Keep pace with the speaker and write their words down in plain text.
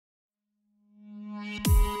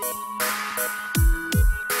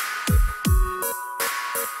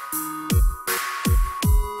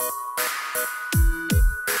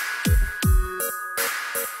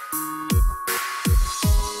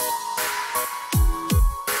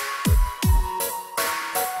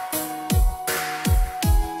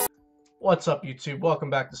What's up, YouTube? Welcome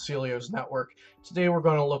back to Celio's Network. Today we're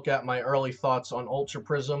going to look at my early thoughts on Ultra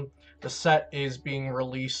Prism. The set is being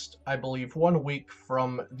released, I believe, 1 week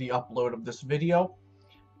from the upload of this video,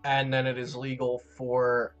 and then it is legal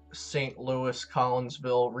for St. Louis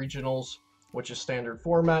Collinsville Regionals, which is standard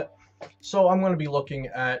format. So I'm going to be looking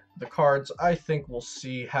at the cards I think we'll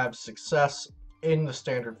see have success in the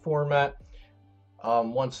standard format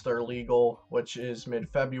once they're legal, which is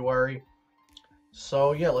mid-February.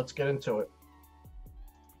 So yeah, let's get into it.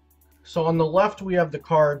 So on the left we have the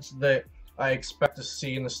cards that I expect to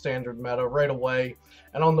see in the standard meta right away,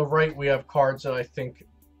 and on the right we have cards that I think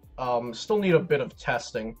still need a bit of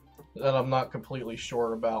testing that I'm not completely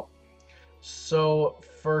sure about. So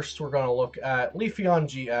first we're going to look at Leafeon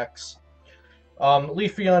GX.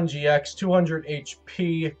 Leafeon GX, 200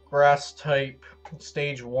 HP, Grass type,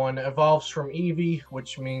 Stage 1, evolves from Eevee,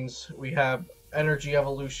 which means we have Energy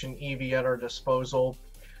Evolution Eevee at our disposal,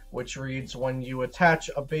 which reads: when you attach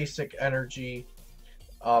a basic energy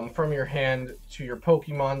from your hand to your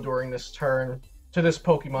Pokemon during this turn,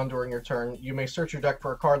 during your turn, you may search your deck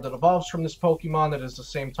for a card that evolves from this Pokemon that is the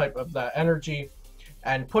same type of that energy,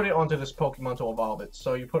 and put it onto this Pokemon to evolve it.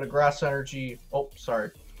 So you put a Grass Energy,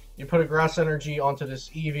 you put a Grass Energy onto this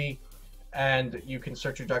Eevee, and you can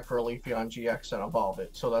search your deck for a Leafeon GX and evolve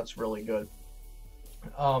it. So that's really good.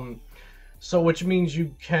 So which means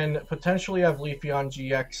you can potentially have Leafeon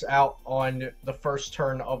GX out on the first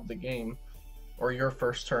turn of the game, or your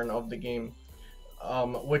first turn of the game,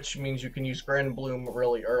 which means you can use Grand Bloom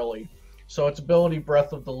really early. So its ability,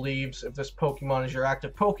 Breath of the Leaves: if this Pokemon is your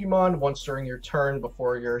active Pokemon, once during your turn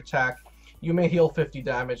before your attack, you may heal 50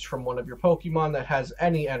 damage from one of your Pokemon that has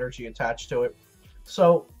any energy attached to it.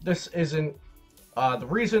 So this isn't the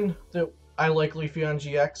reason that I like Leafeon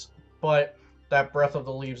GX, but that Breath of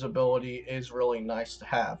the Leaves ability is really nice to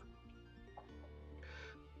have.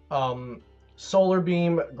 Solar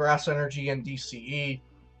Beam, Grass Energy, and DCE,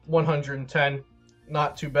 110,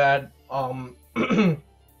 not too bad.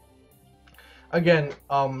 Again,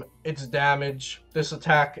 it's damage. This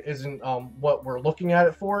attack isn't what we're looking at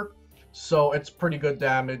it for, so it's pretty good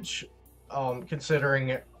damage, considering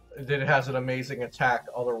that it has an amazing attack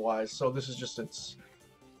otherwise. So this is just its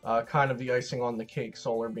kind of the icing on the cake,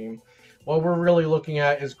 Solar Beam. What we're really looking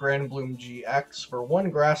at is Grand Bloom GX. For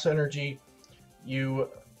 1 Grass Energy, you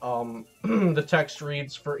the text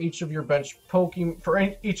reads: for each of your benched basic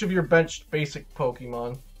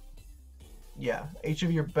Pokemon. Yeah, each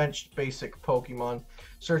of your benched basic Pokemon,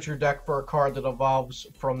 search your deck for a card that evolves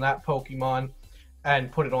from that Pokemon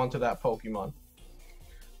and put it onto that Pokemon.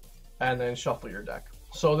 And then shuffle your deck.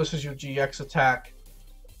 So this is your GX attack.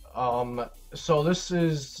 So this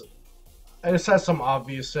has some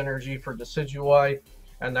obvious synergy for Decidueye,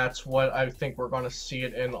 and that's what I think we're going to see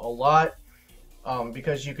it in a lot,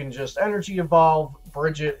 because you can just energy evolve,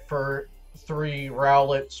 bridge it for 3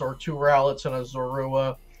 Rowlets or 2 Rowlets and a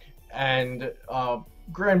Zorua, and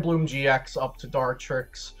Grand Bloom GX up to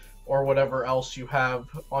Dartrix or whatever else you have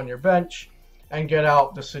on your bench, and get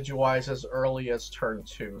out Decidueyes as early as turn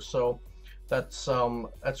 2. So that's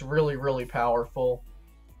really, really powerful.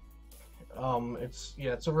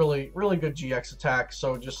 It's a really good GX attack.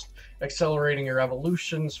 So just accelerating your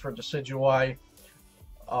evolutions for Decidueye,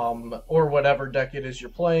 or whatever deck it is you're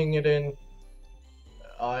playing it in.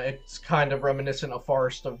 It's kind of reminiscent of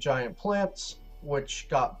Forest of Giant Plants, which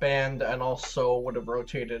got banned and also would have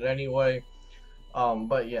rotated anyway.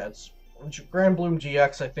 But yeah, it's Grand Bloom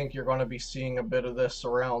GX. I think you're going to be seeing a bit of this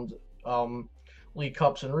around League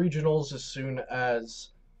Cups and Regionals as soon as,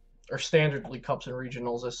 or Standard League Cups and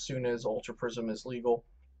Regionals as soon as Ultra Prism is legal.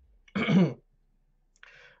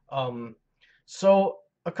 So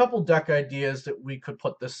a couple deck ideas that we could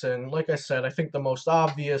put this in. Like I said, I think the most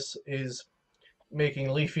obvious is making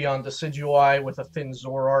Leafeon Decidueye with a thin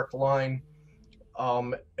Zoroark line.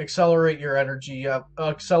 Accelerate your energy,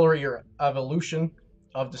 accelerate your evolution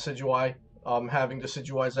of Decidueye, having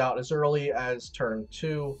Decidueyes out as early as turn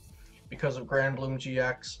 2 because of Grand Bloom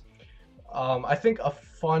GX. I think a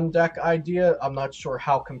fun deck idea, I'm not sure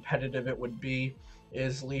how competitive it would be,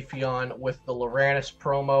 is Leafeon with the Loranes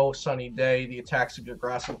promo, Sunny Day. The attacks of your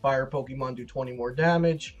Grass and Fire Pokemon do 20 more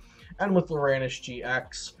damage, and with Loranes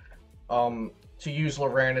GX, to use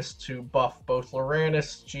Loranes to buff both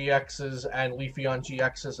Loranes GX's and Leafeon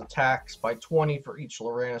GX's attacks by 20 for each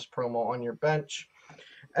Loranes promo on your bench,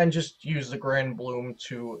 and just use the Grand Bloom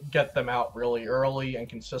to get them out really early and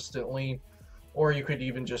consistently. Or you could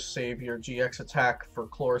even just save your GX attack for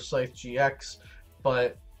Chlorocythe GX,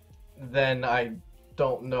 but then I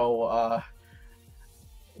don't know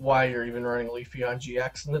why you're even running Leafeon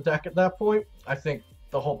GX in the deck at that point. I think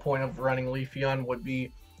the whole point of running Leafeon would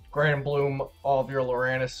be Grand Bloom all of your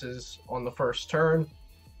Loranuses on the first turn.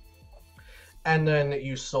 And then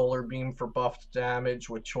use Solar Beam for buffed damage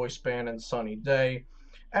with Choice Band and Sunny Day.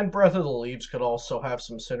 And Breath of the Leaves could also have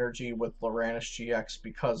some synergy with Loranus GX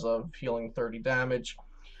because of healing 30 damage.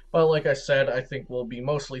 But like I said, I think we'll be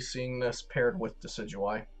mostly seeing this paired with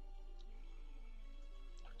Decidueye.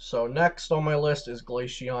 So next on my list is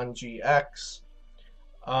Glaceon GX.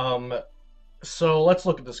 So let's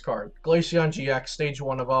look at this card. Glaceon GX, Stage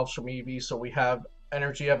 1 evolves from EV, so we have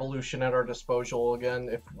Energy Evolution at our disposal again.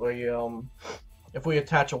 If we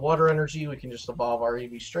attach a Water Energy, we can just evolve our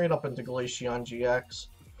EV straight up into Glaceon GX.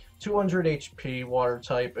 200 HP, Water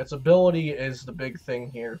type. Its ability is the big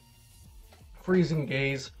thing here. Freezing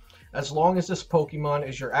Gaze. As long as this Pokemon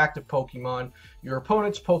is your active Pokemon, your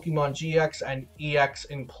opponent's Pokemon GX and EX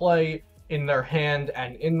in play, in their hand,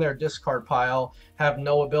 and in their discard pile have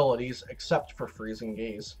no abilities except for Freezing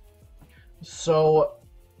Gaze. So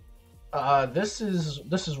this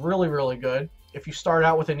is really, really good. If you start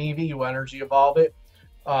out with an EV, you Energy Evolve it.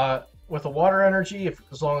 With a Water Energy,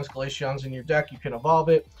 as long as Glaceon's in your deck, you can evolve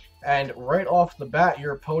it. And right off the bat,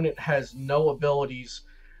 your opponent has no abilities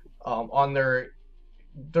on their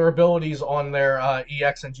abilities on their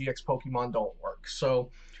EX and GX Pokemon don't work.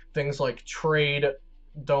 So things like Trade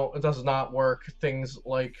does not work. Things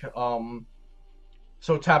like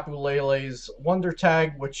so Tapu Lele's Wonder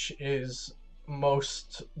Tag, which is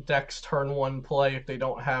most decks turn 1 play if they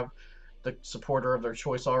don't have the supporter of their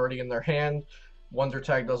choice already in their hand. Wonder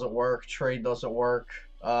Tag doesn't work. Trade doesn't work.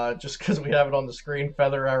 Just because we have it on the screen,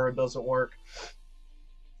 Feather Arrow doesn't work.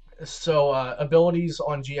 So abilities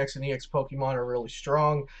on GX and EX Pokemon are really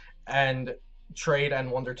strong, and Trade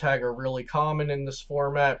and Wonder Tag are really common in this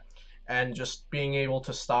format, and just being able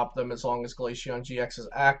to stop them as long as Glaceon GX is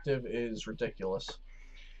active is ridiculous.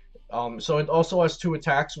 So it also has 2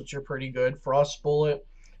 attacks, which are pretty good. Frost Bullet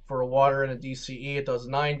for a Water and a DCE, it does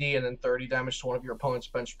 90 and then 30 damage to one of your opponent's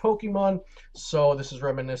bench Pokemon. So this is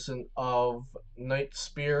reminiscent of Night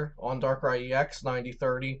Spear on Darkrai EX,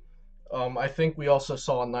 90-30. I think we also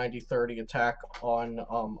saw a 90-30 attack on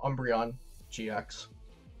Umbreon GX.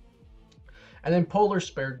 And then Polar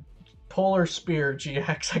Spear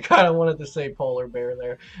GX. I kind of wanted to say Polar Bear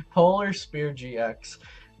there. Polar Spear GX.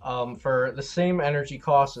 For the same energy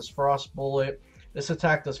cost as Frost Bullet. This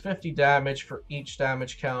attack does 50 damage for each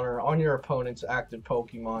damage counter on your opponent's active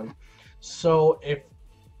Pokemon. So if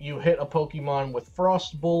you hit a Pokemon with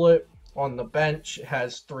Frost Bullet on the bench, it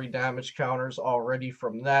has 3 damage counters already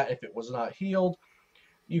from that if it was not healed.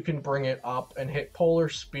 You can bring it up and hit Polar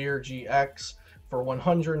Spear GX for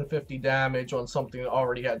 150 damage on something that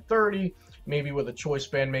already had 30. Maybe with a Choice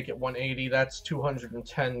Band make it 180. That's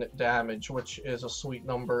 210 damage, which is a sweet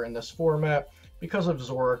number in this format because of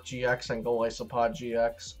Zoroark GX and Golisopod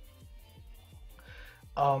GX.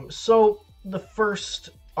 So the first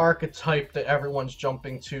archetype that everyone's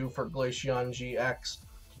jumping to for Glaceon GX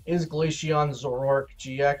is Glaceon Zoroark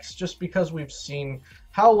GX, just because we've seen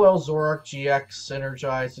how well Zoroark GX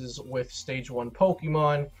synergizes with Stage 1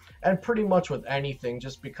 Pokemon, and pretty much with anything,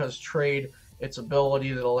 just because Trade, its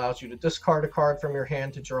ability that allows you to discard a card from your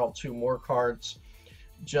hand to draw 2 more cards,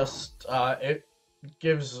 just it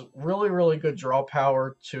gives really, really good draw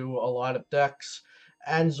power to a lot of decks.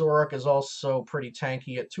 And Zoroark is also pretty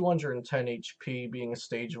tanky at 210 HP, being a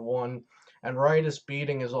Stage 1. And Riotous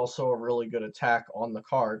Beating is also a really good attack on the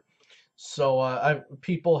card. So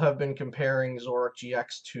people have been comparing Zoroark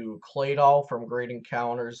GX to Claydol from Great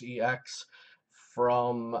Encounters EX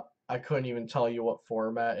from, I couldn't even tell you what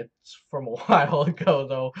format. It's from a while ago,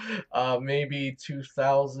 though. Maybe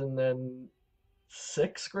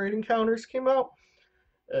 2006 Great Encounters came out.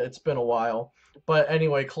 It's been a while. But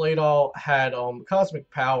anyway, Claydol had Cosmic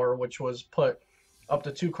Power, which was put up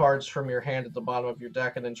to 2 cards from your hand at the bottom of your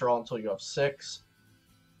deck and then draw until you have 6.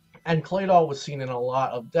 And Claydol was seen in a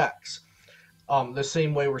lot of decks. The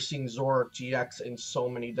same way we're seeing Zoroark GX in so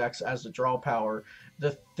many decks as the draw power.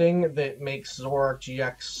 The thing that makes Zoroark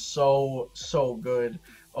GX so good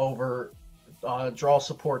over draw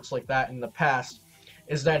supports like that in the past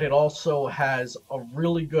is that it also has a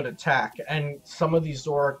really good attack. And some of these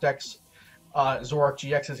Zoroark decks, Zoroark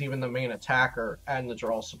GX is even the main attacker and the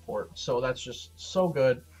draw support. So that's just so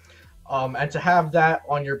good. And to have that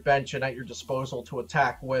on your bench and at your disposal to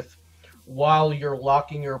attack with while you're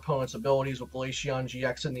locking your opponent's abilities with Glaceon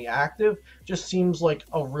GX in the active just seems like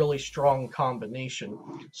a really strong combination.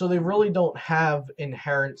 So they really don't have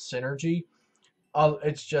inherent synergy.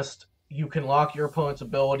 It's just you can lock your opponent's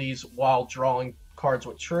abilities while drawing cards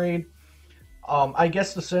with Trade. I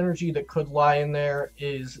guess the synergy that could lie in there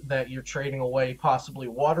is that you're trading away possibly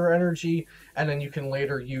water energy, and then you can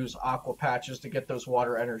later use aqua patches to get those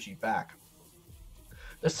water energy back.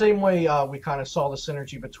 The same way we kind of saw the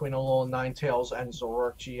synergy between Alolan Ninetales and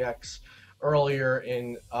Zoroark GX earlier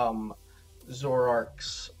in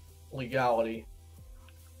Zoroark's Legality.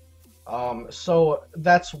 So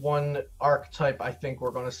that's one archetype I think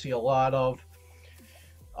we're going to see a lot of.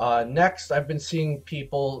 Next, I've been seeing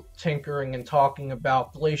people tinkering and talking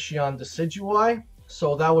about Glaceon Decidueye.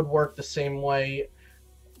 So that would work the same way.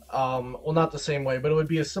 Well, not the same way, but it would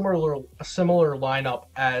be a similar lineup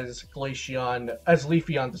as Leafeon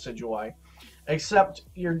Decidueye. Except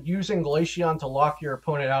you're using Glaceon to lock your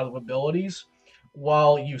opponent out of abilities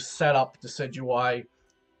while you set up Decidueye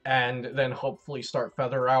and then hopefully start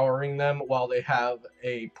Feather Howling them while they have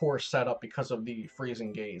a poor setup because of the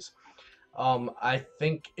Freezing Gaze. I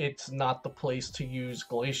think it's not the place to use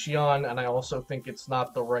Glaceon, and I also think it's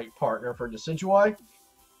not the right partner for Decidueye.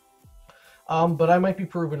 But I might be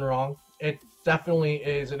proven wrong. It definitely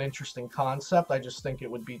is an interesting concept. I just think it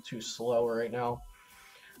would be too slow right now.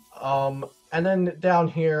 And then down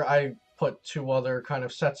here, I put two other kind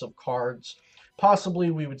of sets of cards. Possibly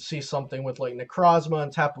we would see something with like Necrozma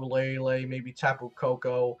and Tapu Lele, maybe Tapu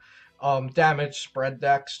Koko, damage spread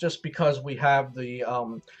decks, just because we have the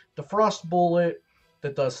Frost Bullet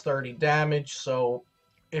that does 30 damage. So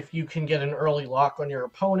if you can get an early lock on your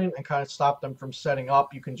opponent and kind of stop them from setting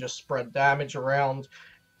up, you can just spread damage around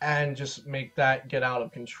and just make that get out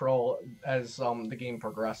of control as the game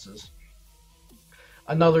progresses.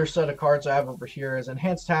 Another set of cards I have over here is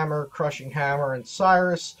Enhanced Hammer, Crushing Hammer, and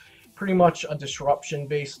Cyrus. Pretty much a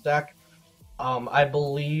disruption-based deck. I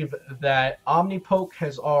believe that Omnipoke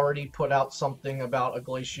has already put out something about a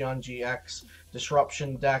Glaceon GX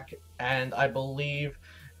disruption deck, and I believe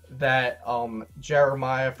that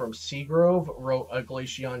Jeremiah from Seagrove wrote a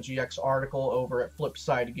Glaceon GX article over at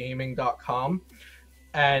flipsidegaming.com,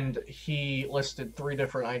 and he listed 3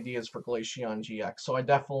 different ideas for Glaceon GX. So I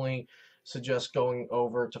definitely suggest going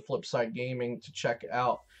over to Flipside Gaming to check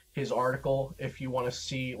out his article if you want to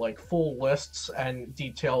see like full lists and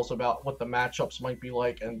details about what the matchups might be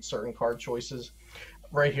like and certain card choices.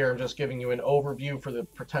 Right here I'm just giving you an overview for the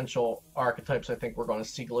potential archetypes I think we're going to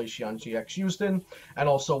see Glaceon GX used in, and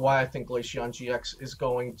also why I think Glaceon GX is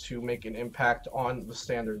going to make an impact on the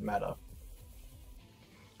standard meta.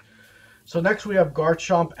 So next we have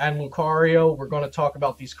Garchomp and Lucario. We're going to talk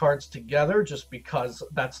about these cards together just because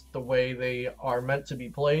that's the way they are meant to be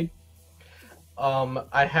played.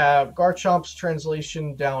 I have Garchomp's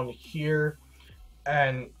translation down here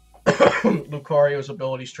and Lucario's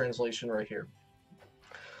abilities translation right here.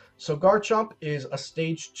 So Garchomp is a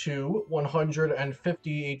Stage 2,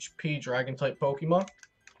 150 HP Dragon-type Pokemon.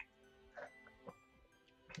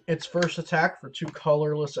 Its first attack for 2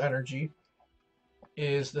 colorless energy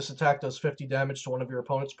is this attack does 50 damage to one of your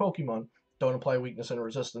opponent's Pokemon. Don't apply weakness and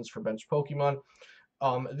resistance for bench Pokemon.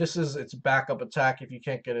 This is its backup attack if you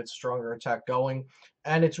can't get its stronger attack going,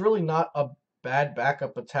 and it's really not a bad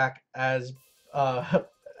backup attack as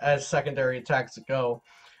secondary attacks go.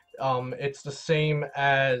 It's the same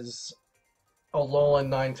as Alolan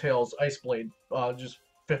Ninetales Ice Blade, just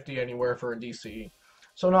 50 anywhere for a DCE,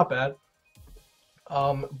 so not bad.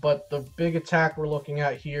 But the big attack we're looking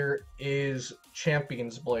at here is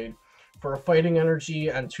Champion's Blade for a fighting energy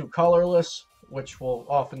and 2 colorless, which will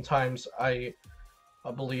oftentimes I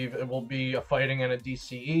believe it will be a fighting and a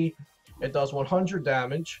DCE. It does 100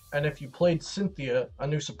 damage, and if you played Cynthia, a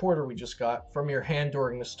new supporter we just got, from your hand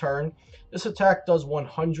during this turn, this attack does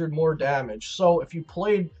 100 more damage. So if you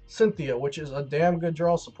played Cynthia, which is a damn good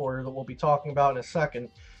draw supporter that we'll be talking about in a second,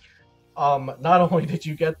 not only did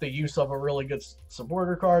you get the use of a really good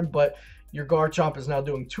supporter card, but your Garchomp is now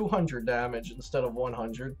doing 200 damage instead of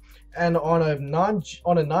 100. And on a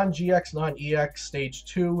non-GX, non-EX Stage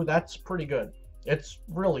 2, that's pretty good. It's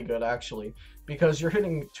really good, actually, because you're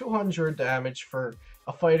hitting 200 damage for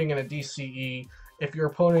a fighting and a DCE. If your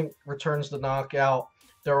opponent returns the knockout,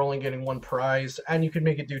 they're only getting 1 prize, and you can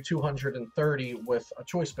make it do 230 with a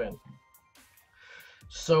Choice Band.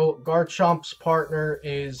 So Garchomp's partner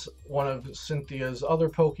is one of Cynthia's other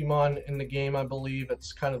Pokemon in the game, I believe.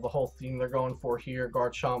 It's kind of the whole theme they're going for here,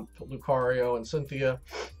 Garchomp, Lucario, and Cynthia.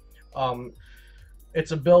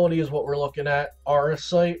 Its ability is what we're looking at, Aura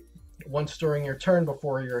Sight. Once during your turn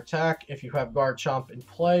before your attack, if you have Garchomp in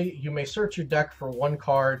play, you may search your deck for 1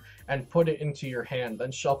 card and put it into your hand,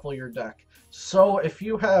 then shuffle your deck. So if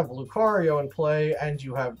you have Lucario in play and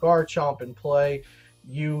you have Garchomp in play,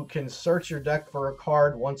 you can search your deck for a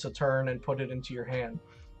card once a turn and put it into your hand.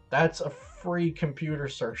 That's a free computer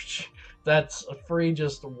search. That's a free,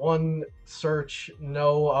 just one search,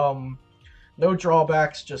 no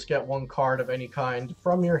drawbacks, just get one card of any kind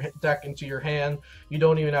from your deck into your hand. You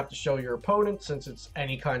don't even have to show your opponent since it's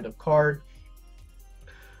any kind of card.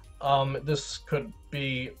 This could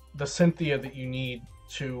be the Cynthia that you need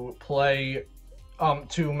to play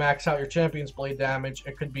to max out your Champion's Blade damage.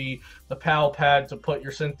 It could be the Pal Pad to put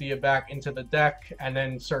your Cynthia back into the deck and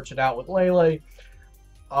then search it out with Lele.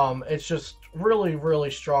 It's just really,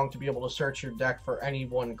 really strong to be able to search your deck for any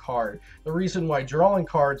one card. The reason why drawing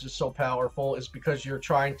cards is so powerful is because you're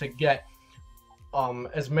trying to get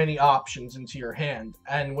as many options into your hand.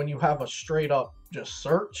 And when you have a straight up just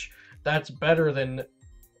search, that's better than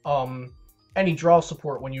any draw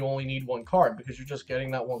support when you only need one card, because you're just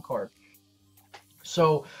getting that one card.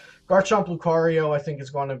 So Garchomp Lucario I think is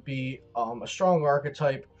going to be a strong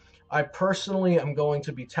archetype. I personally am going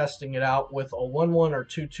to be testing it out with a 1/1 or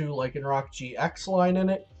 2/2 Lycanroc GX line in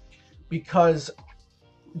it, because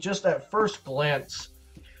just at first glance,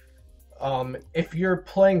 if you're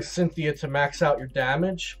playing Cynthia to max out your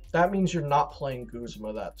damage, that means you're not playing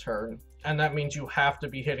Guzma that turn, and that means you have to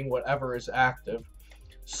be hitting whatever is active.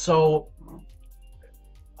 So,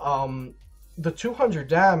 the 200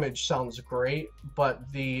 damage sounds great, but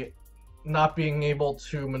the not being able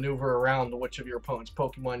to maneuver around which of your opponent's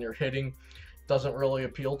Pokemon you're hitting doesn't really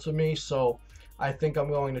appeal to me. So I think I'm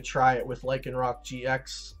going to try it with Lycanroc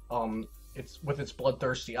GX. It's with its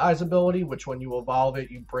Bloodthirsty Eyes ability, which when you evolve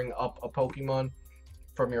it, you bring up a Pokemon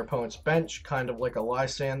from your opponent's bench, kind of like a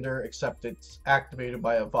Lysander, except it's activated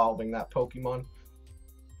by evolving that Pokemon.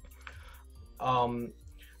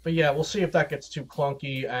 But yeah, we'll see if that gets too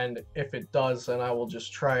clunky, and if it does, then I will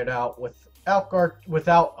just try it out without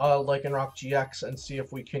Lycanroc GX and see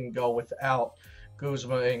if we can go without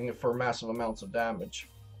Guzmaing for massive amounts of damage.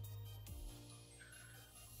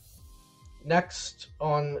 Next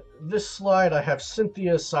on this slide, I have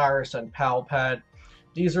Cynthia, Cyrus, and Pal Pad.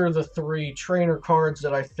 These are the three trainer cards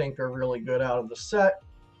that I think are really good out of the set.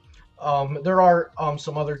 There are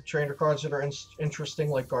some other trainer cards that are interesting,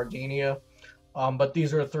 like Gardenia, but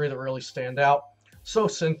these are the three that really stand out. So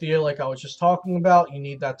Cynthia, like I was just talking about, you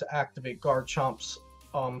need that to activate Garchomp's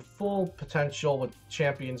full potential with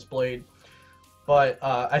Champion's Blade. But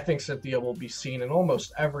I think Cynthia will be seen in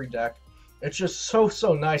almost every deck. It's just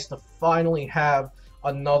so nice to finally have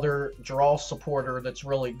another draw supporter that's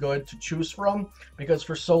really good to choose from, because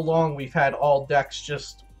for so long we've had all decks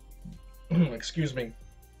just excuse me.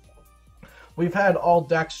 We've had all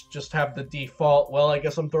decks just have the default, well, I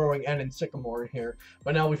guess I'm throwing N and Sycamore in here,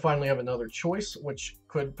 but now we finally have another choice, which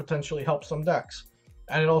could potentially help some decks.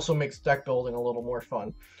 And it also makes deck building a little more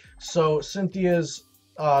fun. So Cynthia's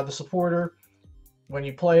the supporter. When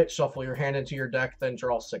you play it, shuffle your hand into your deck, then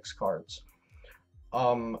draw 6 cards.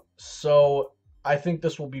 So I think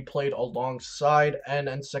this will be played alongside N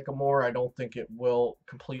and Sycamore. I don't think it will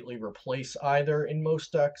completely replace either in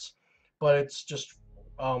most decks, but it's just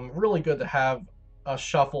really good to have a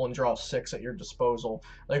shuffle and draw 6 at your disposal,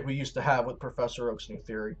 like we used to have with Professor Oak's New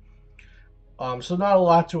Theory. So not a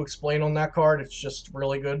lot to explain on that card. It's just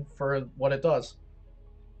really good for what it does.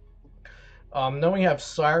 Then we have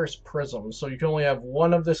Cyrus Prism. So you can only have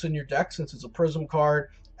one of this in your deck since it's a Prism card,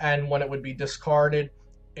 and when it would be discarded,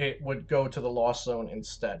 it would go to the Lost Zone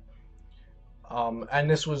instead. And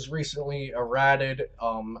this was recently errated.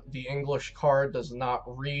 The English card does not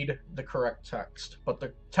read the correct text, but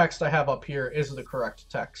the text I have up here is the correct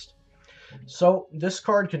text. So this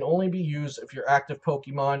card can only be used if your active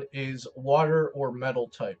Pokemon is Water or Metal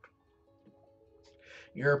type.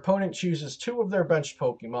 Your opponent chooses 2 of their benched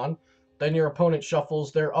Pokemon, then your opponent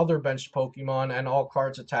shuffles their other benched Pokemon and all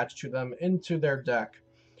cards attached to them into their deck.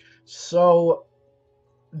 So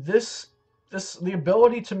the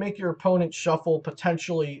ability to make your opponent shuffle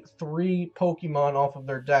potentially 3 Pokemon off of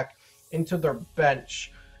their deck into their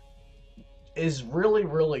bench is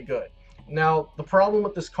really good. Now, the problem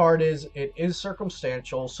with this card is it is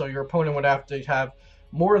circumstantial, so your opponent would have to have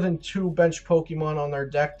more than 2 bench Pokemon on their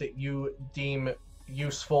deck that you deem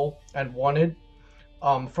useful and wanted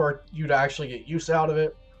for you to actually get use out of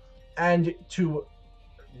it. And to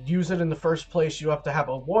use it in the first place, you have to have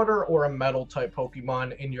a Water or a Metal type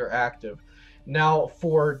Pokemon in your active. Now,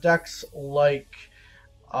 for decks like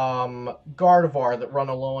Gardevoir that run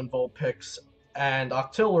a low on Vulpix and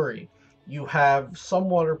Octillery, you have some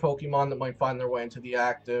Water Pokemon that might find their way into the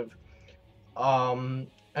active, and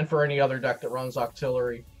for any other deck that runs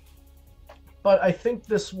Octillery. But I think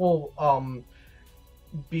this will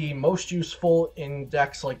be most useful in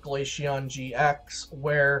decks like Glaceon GX,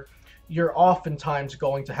 where you're oftentimes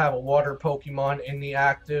going to have a Water Pokemon in the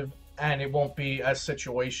active, and it won't be as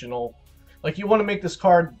situational. Like, you want to make this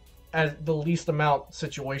card as the least amount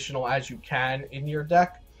situational as you can in your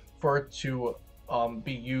deck for it to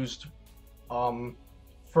be used,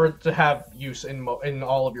 for it to have use in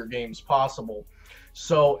all of your games possible.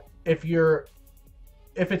 So if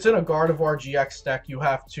it's in a Gardevoir GX deck, you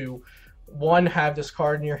have to, one, have this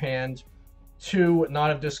card in your hand, two, not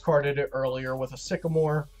have discarded it earlier with a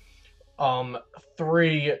Sycamore,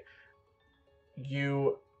 three,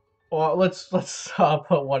 you, well, let's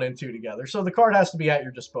put one and two together. So the card has to be at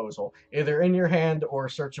your disposal, either in your hand or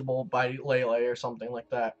searchable by Lele or something like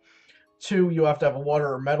that. Two, you have to have a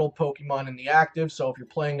water or metal Pokemon in the active, so if you're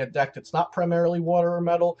playing a deck that's not primarily water or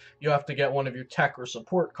metal, you have to get one of your tech or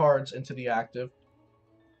support cards into the active.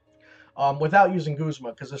 Without using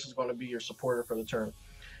Guzma, because this is going to be your supporter for the turn.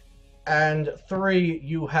 And three,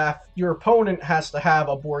 your opponent has to have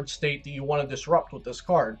a board state that you want to disrupt with this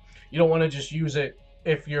card. You don't want to just use it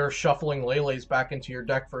if you're shuffling Lele's back into your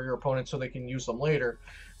deck for your opponent so they can use them later.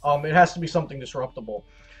 It has to be something disruptible.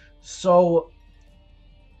 So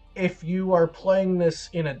if you are playing this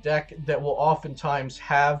in a deck that will oftentimes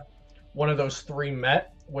have one of those three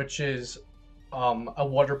met, which is a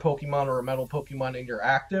water Pokemon or a metal Pokemon in your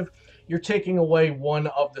active, you're taking away one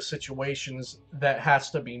of the situations that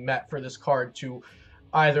has to be met for this card to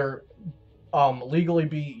either legally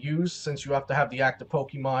be used, since you have to have the active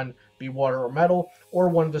Pokemon be water or metal, or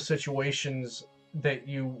one of the situations that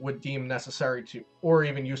you would deem necessary to, or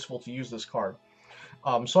even useful to use this card.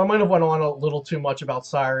 So I might have went on a little too much about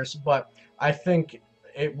Cyrus, but I think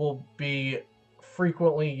it will be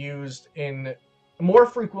more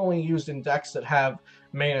frequently used in decks that have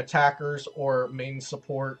main attackers or main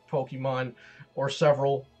support Pokemon or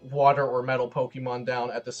several water or metal Pokemon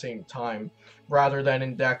down at the same time, rather than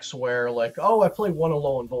in decks where, like, oh, I play one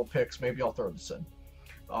Alolan Vulpix, maybe I'll throw this in.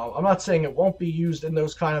 I'm not saying it won't be used in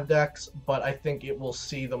those kind of decks, but I think it will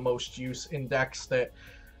see the most use in decks that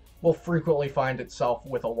will frequently find itself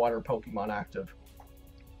with a water Pokemon active.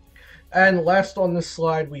 And last on this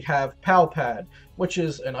slide, we have Pal Pad, which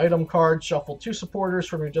is an item card. Shuffle 2 supporters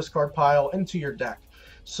from your discard pile into your deck.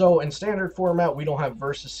 So in standard format, we don't have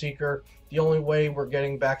Versus Seeker. The only way we're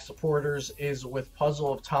getting back supporters is with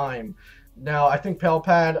Puzzle of Time. Now, I think Pal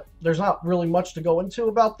Pad, there's not really much to go into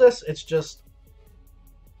about this. It's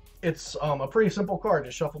a pretty simple card.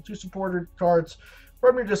 Just shuffle 2 supporter cards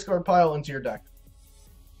from your discard pile into your deck.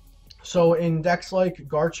 So in decks like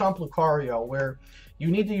Garchomp Lucario, where you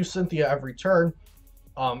need to use Cynthia every turn,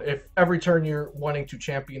 if every turn you're wanting to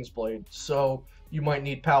Champion's Blade, so you might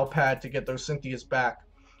need Pal Pad to get those Cynthias back.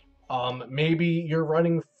 Maybe you're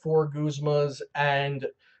running 4 Guzmas and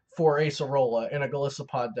 4 Acerola in a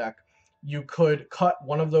Golisopod deck. You could cut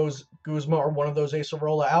one of those Guzma or one of those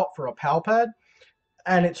Acerola out for a Pal Pad,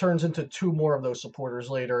 and it turns into 2 more of those supporters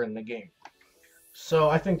later in the game. So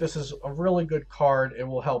I think this is a really good card. It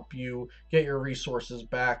will help you get your resources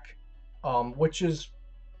back, which is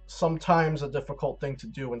sometimes a difficult thing to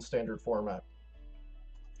do in standard format.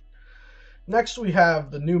 Next, we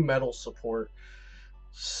have the new metal support.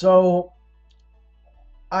 So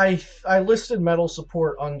I listed metal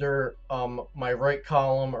support under my right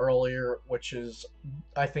column earlier, which is,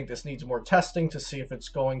 I think this needs more testing to see if it's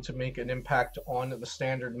going to make an impact on the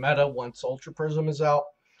standard meta once Ultra Prism is out.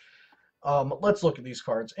 Let's look at these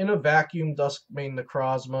cards. In a vacuum, Duskmane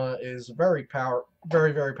Necrozma is very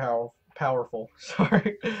powerful.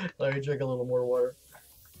 Sorry, let me drink a little more water.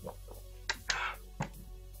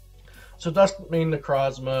 So Duskmane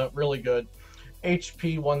Necrozma, really good.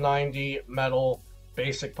 HP 190, metal,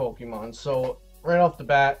 basic Pokemon. So right off the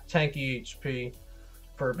bat, tanky HP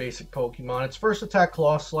for a basic Pokemon. Its first attack,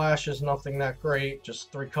 Claw Slash, is nothing that great,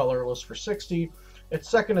 just 3 colorless for 60. Its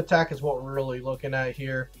second attack is what we're really looking at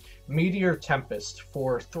here. Meteor Tempest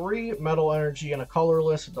for 3 metal energy and a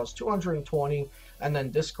colorless. It does 220, and then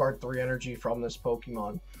discard 3 energy from this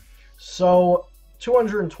Pokemon. So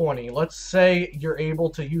 220, let's say you're able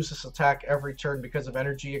to use this attack every turn because of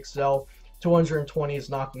Energy Excel. 220 is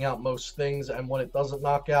knocking out most things, and when it doesn't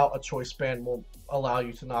knock out, a Choice Band will allow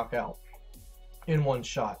you to knock out in one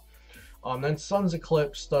shot. Then Sun's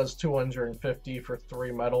Eclipse does 250 for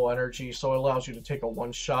 3 metal energy, so it allows you to take a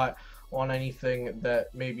one-shot on anything that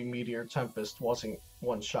maybe Meteor Tempest wasn't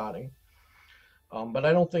one-shotting. But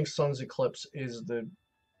I don't think Sun's Eclipse is the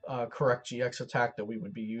correct GX attack that we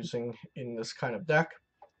would be using in this kind of deck.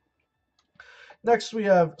 Next we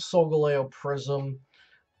have Solgaleo Prism.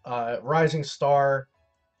 Rising Star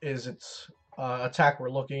is its attack we're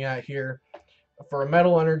looking at here. For a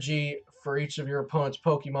metal energy, for each of your opponent's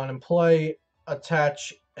Pokemon in play,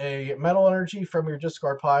 attach a metal energy from your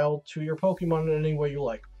discard pile to your Pokemon in any way you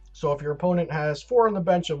like. So if your opponent has 4 on the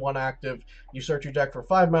bench and 1 active, you search your deck for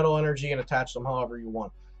 5 metal energy and attach them however you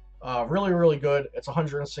want. Really, really good. It's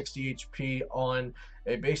 160 HP on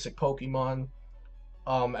a basic Pokemon,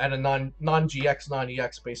 and a non-GX,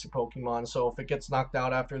 non-EX basic Pokemon. So if it gets knocked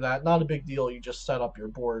out after that, not a big deal. You just set up your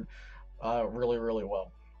board really, really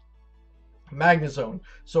well. Magnezone.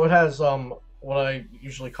 So it has what I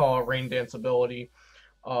usually call a Rain Dance ability.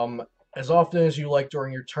 Um, as often as you like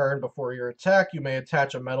during your turn before your attack, you may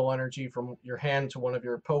attach a metal energy from your hand to one of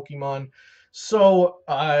your Pokemon. So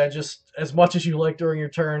just as much as you like during your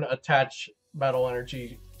turn, attach metal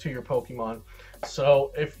energy to your Pokemon.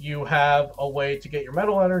 So if you have a way to get your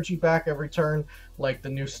metal energy back every turn, like the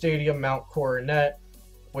new Stadium Mount Coronet,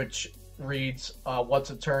 which reads once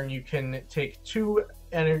a turn you can take two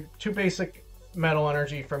basic metal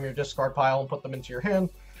energy from your discard pile and put them into your hand.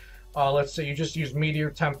 Let's say you just use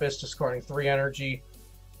Meteor Tempest, discarding 3 energy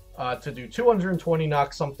to do 220,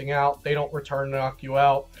 knock something out. They don't return to knock you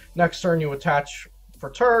out. Next turn you attach for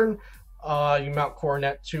turn. You mount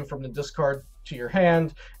Coronet 2 from the discard to your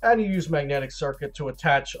hand, and you use Magnetic Circuit to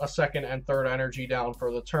attach a 2nd and 3rd energy down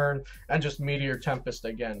for the turn, and just Meteor Tempest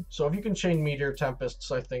again. So if you can chain Meteor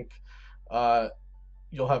Tempests, I think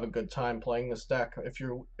you'll have a good time playing this deck if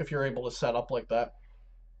you're able to set up like that.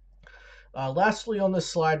 Lastly on this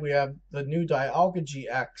slide, we have the new Dialga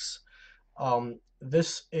GX.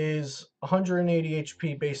 This is 180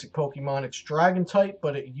 HP basic Pokemon. It's Dragon type,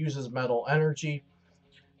 but it uses metal energy.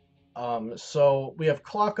 So we have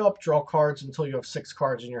Clock Up, draw cards until you have 6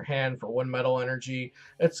 cards in your hand for 1 metal energy.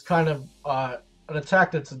 It's kind of an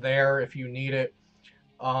attack that's there if you need it.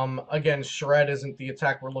 Again, Shred isn't the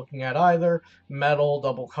attack we're looking at either. Metal,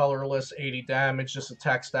 double colorless, 80 damage. This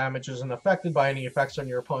attack's damage isn't affected by any effects on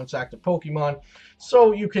your opponent's active Pokemon.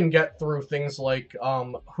 So you can get through things like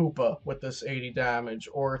Hoopa with this 80 damage,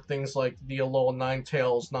 or things like the Alola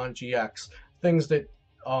Ninetales non-GX. Things that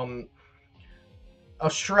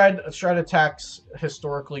Shred attacks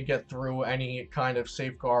historically get through any kind of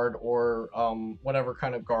safeguard or whatever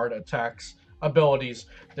kind of guard attacks abilities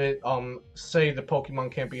that say the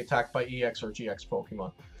Pokemon can't be attacked by EX or GX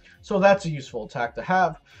Pokemon. So that's a useful attack to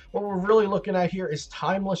have. What we're really looking at here is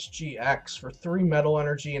Timeless GX for 3 metal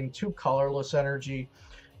energy and 2 colorless energy.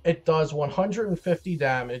 It does 150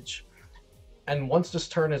 damage, and once this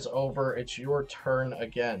turn is over, it's your turn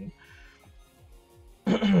again.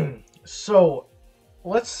 So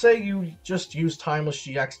let's say you just use Timeless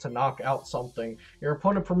GX to knock out something. Your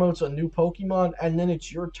opponent promotes a new Pokemon, and then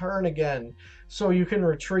it's your turn again. So you can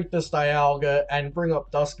retreat this Dialga and bring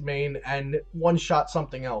up Duskmane and one-shot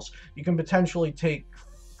something else. You can potentially take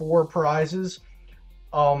 4 prizes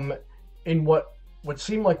in what would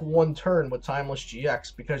seem like 1 turn with Timeless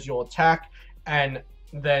GX, because you'll attack and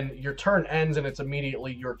then your turn ends and it's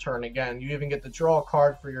immediately your turn again. You even get to draw a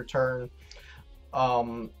card for your turn.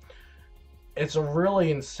 It's a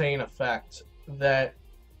really insane effect that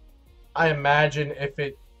I imagine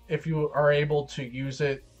if you are able to use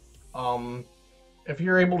it, if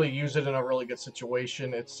you're able to use it in a really good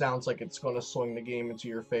situation, it sounds like it's going to swing the game into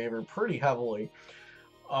your favor pretty heavily.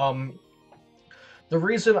 The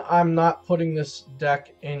reason I'm not putting this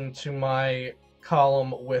deck into my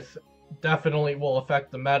column with definitely will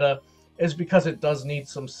affect the meta is because it does need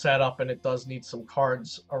some setup and it does need some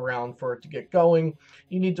cards around for it to get going.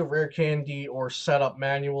 You need to rare candy or set up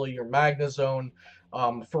manually your Magnezone.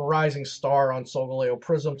 For Rising Star on Solgaleo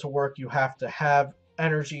Prism to work, you have to have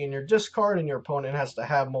energy in your discard, and your opponent has to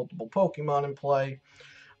have multiple Pokemon in play.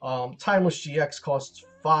 Timeless GX costs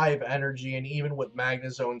 5 energy, and even with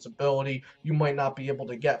Magnezone's ability, you might not be able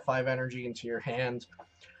to get 5 energy into your hand.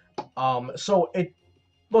 So it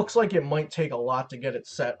looks like it might take a lot to get it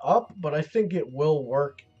set up, but I think it will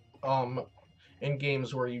work in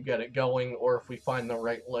games where you get it going, or if we find the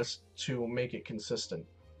right list to make it consistent.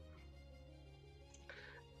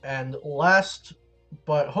 And last,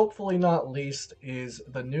 but hopefully not least, is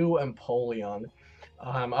the new Empoleon.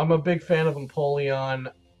 I'm a big fan of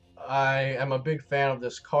Empoleon. I am a big fan of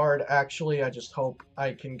this card, actually. I just hope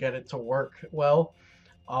I can get it to work well.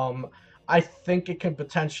 I think it could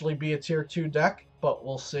potentially be a tier 2 deck, but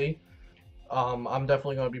we'll see. I'm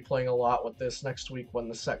definitely going to be playing a lot with this next week when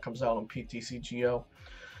the set comes out on PTCGO.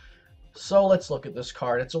 So let's look at this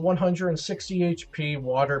card. It's a 160 HP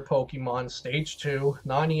water Pokemon, Stage 2,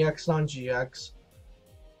 non-EX, non-GX.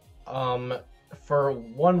 For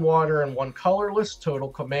 1 water and 1 colorless, total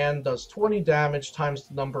command does 20 damage times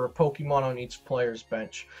the number of Pokemon on each player's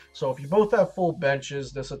bench. So if you both have full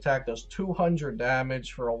benches, this attack does 200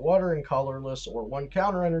 damage for a water and colorless, or 1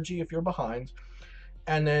 counter energy if you're behind,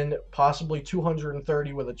 and then possibly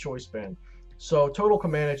 230 with a choice band. So total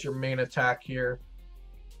command is your main attack here.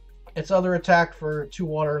 Its other attack for 2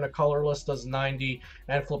 water and a colorless does 90,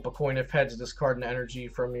 and flip a coin. If heads, discard an energy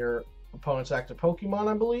from your opponent's active Pokemon,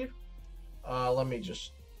 I believe. Let me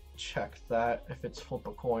just check that, if it's flip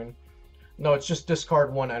a coin. No, it's just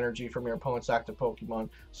discard 1 energy from your opponent's active Pokemon,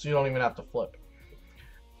 so you don't even have to flip.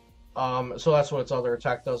 So that's what its other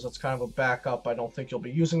attack does. It's kind of a backup. I don't think you'll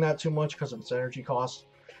be using that too much because of its energy cost.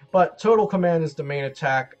 But Total Command is the main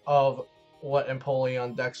attack of what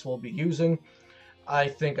Empoleon decks will be using. I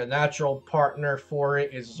think a natural partner for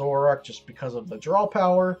it is Zoroark, just because of the draw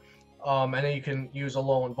power. And then you can use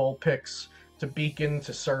Alolan Vulpix to beacon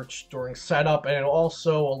to search during setup, and it'll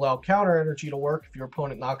also allow counter energy to work if your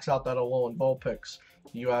opponent knocks out that Alolan Vulpix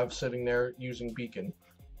you have sitting there using beacon.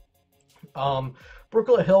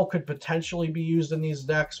 Brooklet Hill could potentially be used in these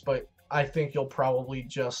decks, but I think you'll probably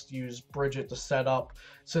just use Bridget to set up,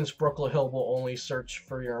 since Brooklet Hill will only search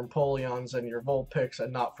for your Empoleons and your Vulpix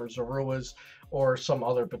and not for Zoruas or some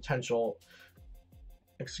other potential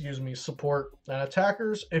support and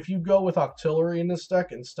attackers. If you go with Octillery in this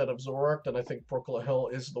deck instead of Zoroark, then I think Brooklet Hill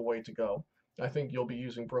is the way to go. I think you'll be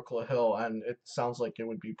using Brooklet Hill, and it sounds like it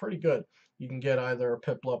would be pretty good. You can get either a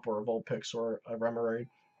Piplup or a Vulpix or a Remoraid.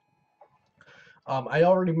 I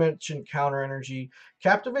already mentioned counter energy.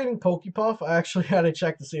 Captivating Pokepuff, I actually had to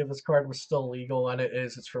check to see if this card was still legal, and it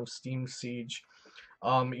is. It's from Steam Siege.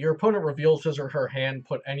 Your opponent reveals his or her hand,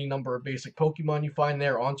 put any number of basic Pokemon you find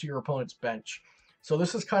there onto your opponent's bench. So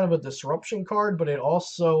this is kind of a disruption card, but it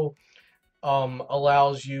also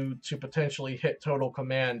allows you to potentially hit Total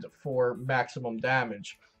Command for maximum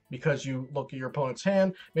damage, because you look at your opponent's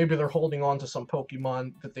hand, maybe they're holding on to some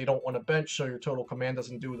Pokemon that they don't want to bench, so your Total Command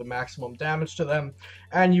doesn't do the maximum damage to them,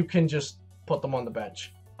 and you can just put them on the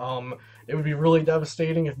bench. It would be really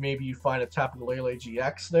devastating if maybe you find a Tapu Lele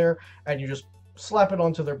GX there, and you just slap it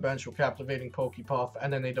onto their bench with Captivating Pokepuff,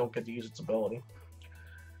 and then they don't get to use its ability.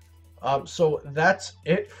 So that's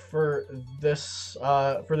it for this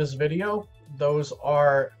video. Those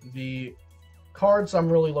are the cards I'm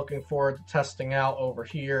really looking forward to testing out over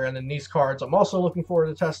here, and then these cards I'm also looking forward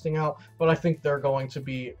to testing out, but I think they're going to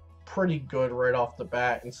be pretty good right off the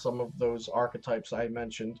bat in some of those archetypes I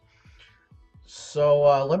mentioned.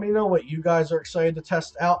 So let me know what you guys are excited to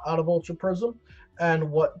test out of Ultra Prism, and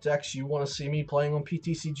what decks you want to see me playing on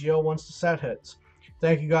PTCGO once the set hits.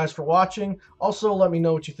 Thank you guys for watching. Also, let me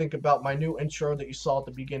know what you think about my new intro that you saw at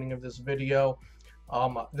the beginning of this video.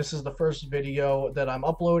 This is the first video that I'm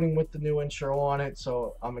uploading with the new intro on it,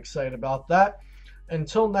 so I'm excited about that.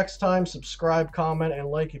 Until next time, subscribe, comment, and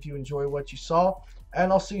like if you enjoy what you saw,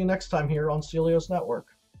 and I'll see you next time here on Celios Network.